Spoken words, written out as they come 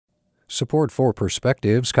Support for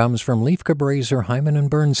Perspectives comes from Leif Cabraser, Hyman and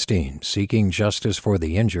Bernstein, seeking justice for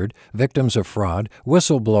the injured, victims of fraud,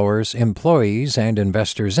 whistleblowers, employees, and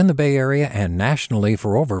investors in the Bay Area and nationally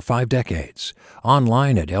for over 5 decades.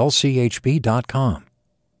 Online at lchb.com.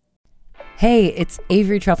 Hey, it's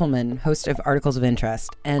Avery Trufelman, host of Articles of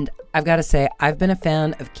Interest, and I've got to say, I've been a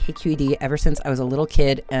fan of KQED ever since I was a little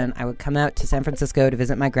kid, and I would come out to San Francisco to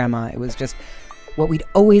visit my grandma. It was just what we'd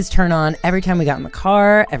always turn on every time we got in the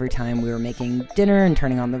car, every time we were making dinner and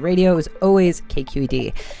turning on the radio. It was always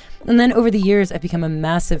KQED. And then over the years, I've become a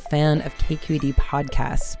massive fan of KQED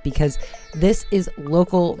podcasts because this is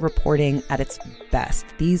local reporting at its best.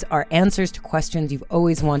 These are answers to questions you've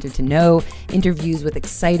always wanted to know, interviews with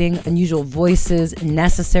exciting, unusual voices,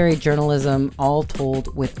 necessary journalism, all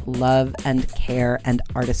told with love and care and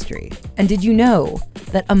artistry. And did you know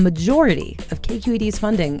that a majority of KQED's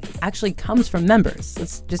funding actually comes from members?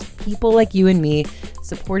 It's just people like you and me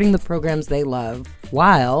supporting the programs they love,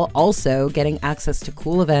 while also getting access to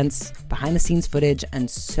cool events, behind-the-scenes footage, and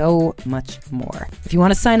so much more. If you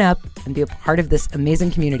want to sign up and be a part of this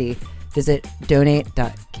amazing community, visit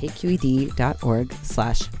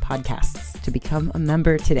donate.kqed.org/podcasts to become a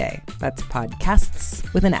member today. That's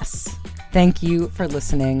podcasts with an S. Thank you for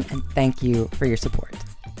listening, and thank you for your support.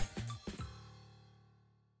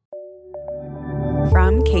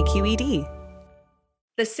 From KQED.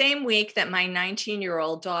 The same week that my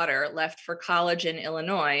 19-year-old daughter left for college in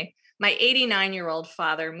Illinois, my 89-year-old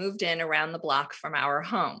father moved in around the block from our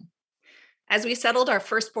home. As we settled our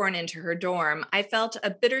firstborn into her dorm, I felt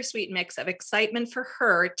a bittersweet mix of excitement for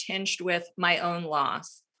her tinged with my own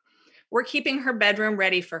loss. We're keeping her bedroom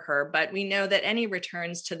ready for her, but we know that any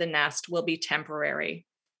returns to the nest will be temporary.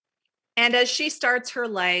 And as she starts her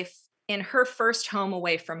life in her first home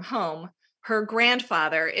away from home, her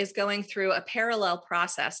grandfather is going through a parallel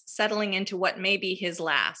process, settling into what may be his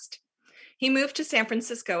last. He moved to San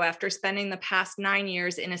Francisco after spending the past 9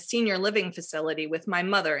 years in a senior living facility with my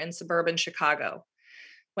mother in suburban Chicago.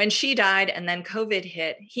 When she died and then COVID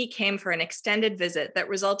hit, he came for an extended visit that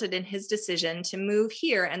resulted in his decision to move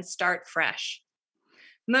here and start fresh.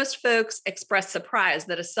 Most folks express surprise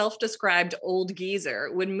that a self-described old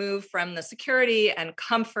geezer would move from the security and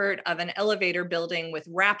comfort of an elevator building with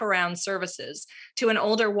wraparound services to an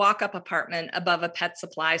older walk-up apartment above a pet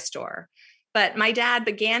supply store. But my dad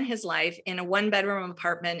began his life in a one-bedroom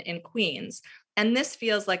apartment in Queens, and this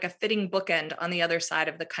feels like a fitting bookend on the other side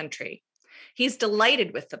of the country. He's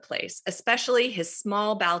delighted with the place, especially his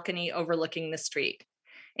small balcony overlooking the street.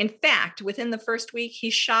 In fact, within the first week, he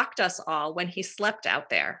shocked us all when he slept out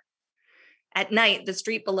there. At night, the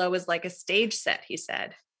street below is like a stage set, he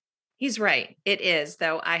said. He's right, it is,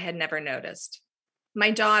 though I had never noticed.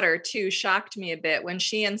 My daughter, too, shocked me a bit when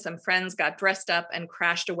she and some friends got dressed up and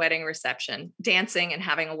crashed a wedding reception, dancing and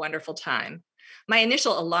having a wonderful time. My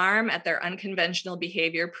initial alarm at their unconventional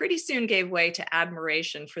behavior pretty soon gave way to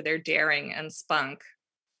admiration for their daring and spunk.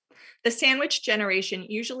 The sandwich generation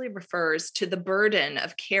usually refers to the burden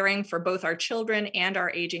of caring for both our children and our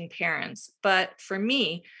aging parents. But for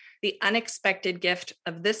me, the unexpected gift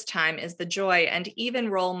of this time is the joy and even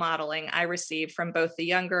role modeling I receive from both the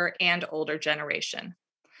younger and older generation.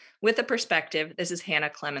 With a perspective, this is Hannah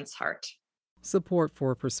Clements Hart. Support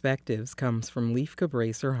for Perspectives comes from Leif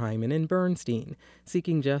Cabraser, Hyman and Bernstein,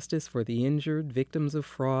 seeking justice for the injured, victims of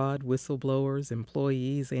fraud, whistleblowers,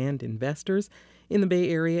 employees, and investors in the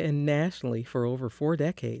Bay Area and nationally for over 4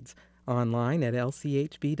 decades. Online at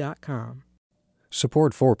lchb.com.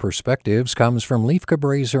 Support for Perspectives comes from Leif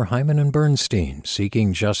Cabraser, Hyman and Bernstein,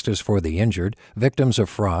 seeking justice for the injured, victims of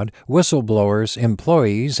fraud, whistleblowers,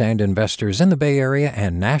 employees, and investors in the Bay Area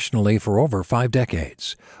and nationally for over 5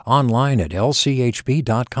 decades. Online at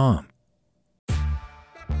lchb.com.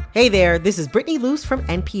 Hey there, this is Brittany Luce from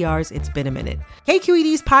NPR's It's Been a Minute.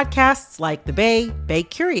 KQED's podcasts like The Bay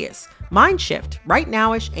Curious, Mindshift, Right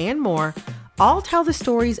Nowish, and more all tell the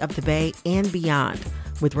stories of the Bay and beyond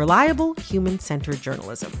with reliable, human-centered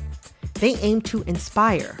journalism. They aim to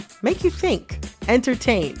inspire, make you think,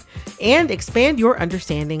 entertain, and expand your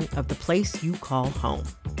understanding of the place you call home.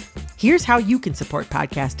 Here's how you can support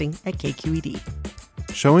podcasting at KQED.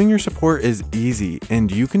 Showing your support is easy,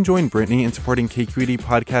 and you can join Brittany in supporting KQED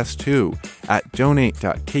Podcast too at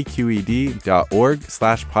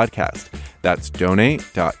donate.kqed.org/podcast. That's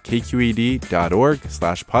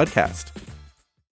donate.kqed.org/podcast.